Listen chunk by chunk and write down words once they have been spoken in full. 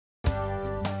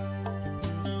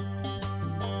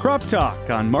Crop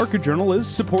Talk on Market Journal is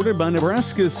supported by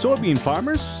Nebraska soybean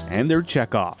farmers and their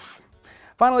checkoff.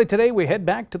 Finally today we head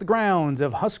back to the grounds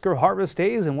of Husker Harvest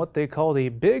Days in what they call the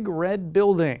Big Red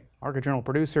Building. Market Journal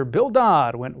producer Nill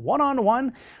Dodd went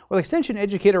one-on-one with Extension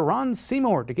Educator Ron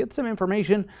Seymore to get some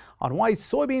information on why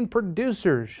soybean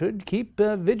producers should keep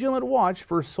a vigilant watch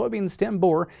for soybean stem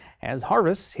borer as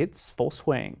harvest hits full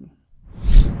swing.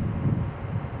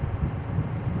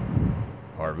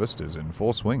 Harvest is in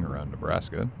full swing around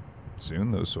Nebraska. Soon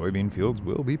those soybean fields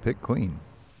will be picked clean.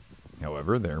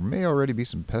 However, there may already be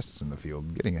some pests in the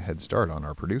field getting a head start on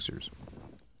our producers.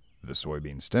 The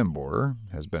soybean stem borer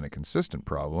has been a consistent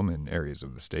problem in areas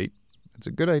of the state. It's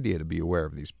a good idea to be aware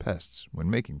of these pests when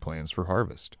making plans for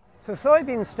harvest. So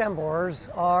soybean stem borers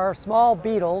are small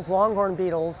beetles, longhorn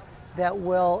beetles, that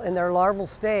will, in their larval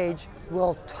stage,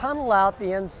 will tunnel out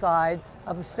the inside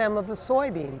of the stem of a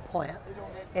soybean plant.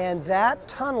 And that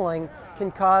tunneling can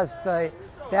cause that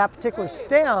particular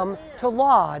stem to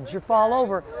lodge or fall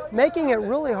over, making it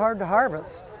really hard to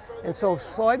harvest. And so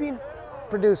soybean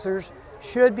producers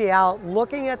should be out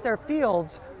looking at their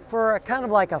fields for a kind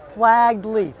of like a flagged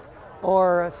leaf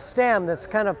or a stem that's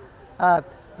kind of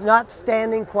not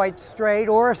standing quite straight,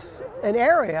 or an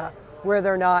area where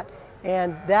they're not.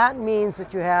 And that means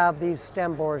that you have these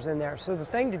stem borers in there. So the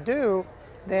thing to do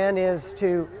then is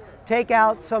to take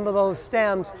out some of those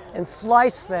stems and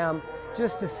slice them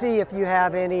just to see if you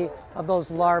have any of those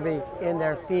larvae in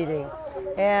there feeding.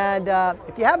 And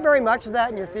if you have very much of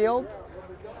that in your field,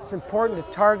 it's important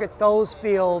to target those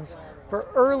fields for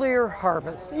earlier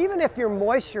harvest. Even if your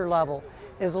moisture level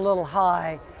is a little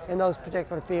high in those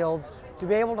particular fields, to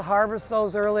be able to harvest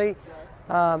those early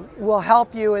will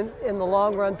help you in the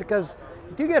long run, because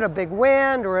if you get a big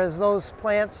wind or as those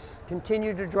plants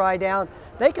continue to dry down,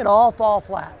 they could all fall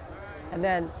flat. And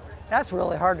then that's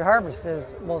really hard to harvest,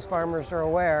 as most farmers are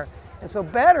aware. And so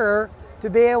better to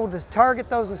be able to target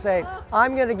those and say,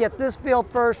 I'm going to get this field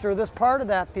first or this part of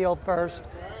that field first,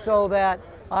 so that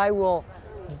I will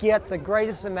get the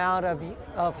greatest amount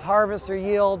of harvest or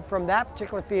yield from that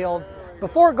particular field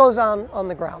before it goes on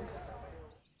the ground.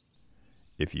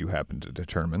 If you happen to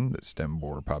determine that stem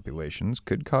borer populations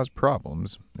could cause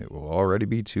problems, it will already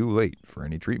be too late for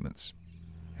any treatments.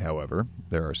 However,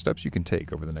 there are steps you can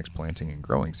take over the next planting and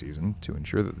growing season to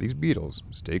ensure that these beetles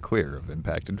stay clear of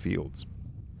impacted fields.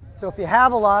 So if you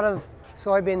have a lot of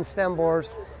soybean stem borers,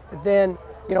 then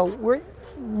we're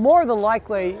more than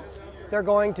likely they're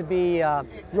going to be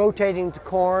rotating to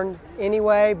corn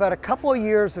anyway, but a couple of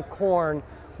years of corn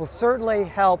will certainly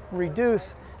help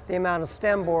reduce the amount of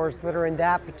stem borers that are in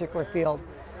that particular field.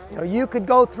 You could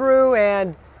go through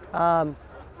and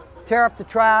tear up the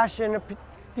trash in a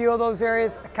few of those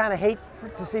areas. I kind of hate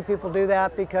to see people do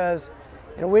that, because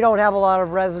we don't have a lot of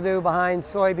residue behind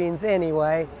soybeans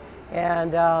anyway,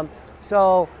 and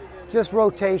so just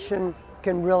rotation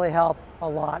can really help a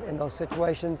lot in those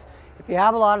situations. If you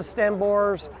have a lot of stem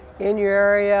borers in your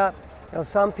area,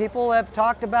 some people have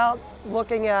talked about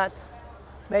looking at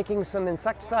making some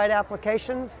insecticide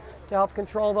applications to help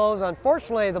control those.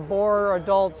 Unfortunately, the borer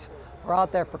adults are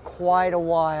out there for quite a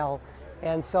while,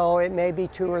 and so it may be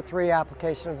 2 or 3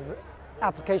 applications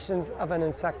of an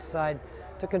insecticide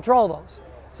to control those.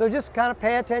 So just kind of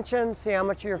pay attention, see how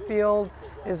much of your field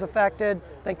is affected,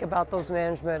 think about those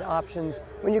management options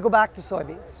when you go back to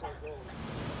soybeans.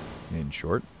 In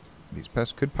short, these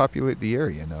pests could populate the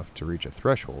area enough to reach a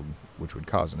threshold which would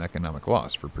cause an economic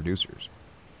loss for producers.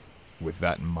 With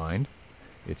that in mind,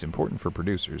 it's important for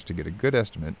producers to get a good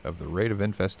estimate of the rate of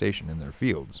infestation in their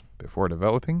fields before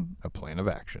developing a plan of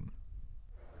action.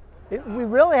 We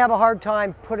really have a hard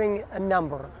time putting a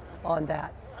number on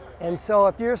that. And so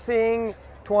if you're seeing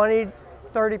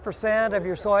 20–30% of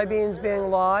your soybeans being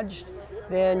lodged,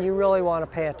 then you really want to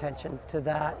pay attention to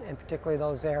that, and particularly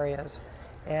those areas.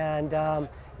 And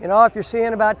if you're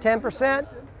seeing about 10%,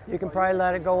 you can probably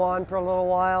let it go on for a little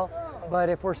while. But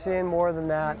if we're seeing more than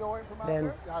that,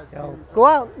 then go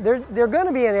out. They're going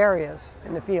to be in areas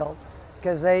in the field,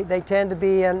 because they tend to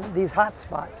be in these hot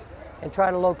spots, and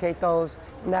try to locate those,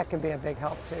 and that can be a big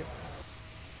help too.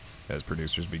 As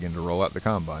producers begin to roll out the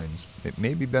combines, it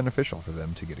may be beneficial for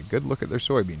them to get a good look at their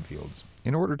soybean fields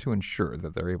in order to ensure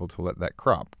that they're able to let that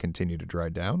crop continue to dry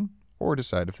down, or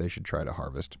decide if they should try to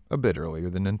harvest a bit earlier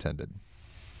than intended.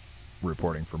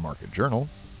 Reporting for Market Journal,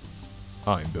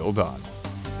 I'm Nill Dodd.